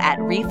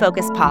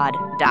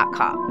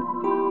hello@refocuspod.com.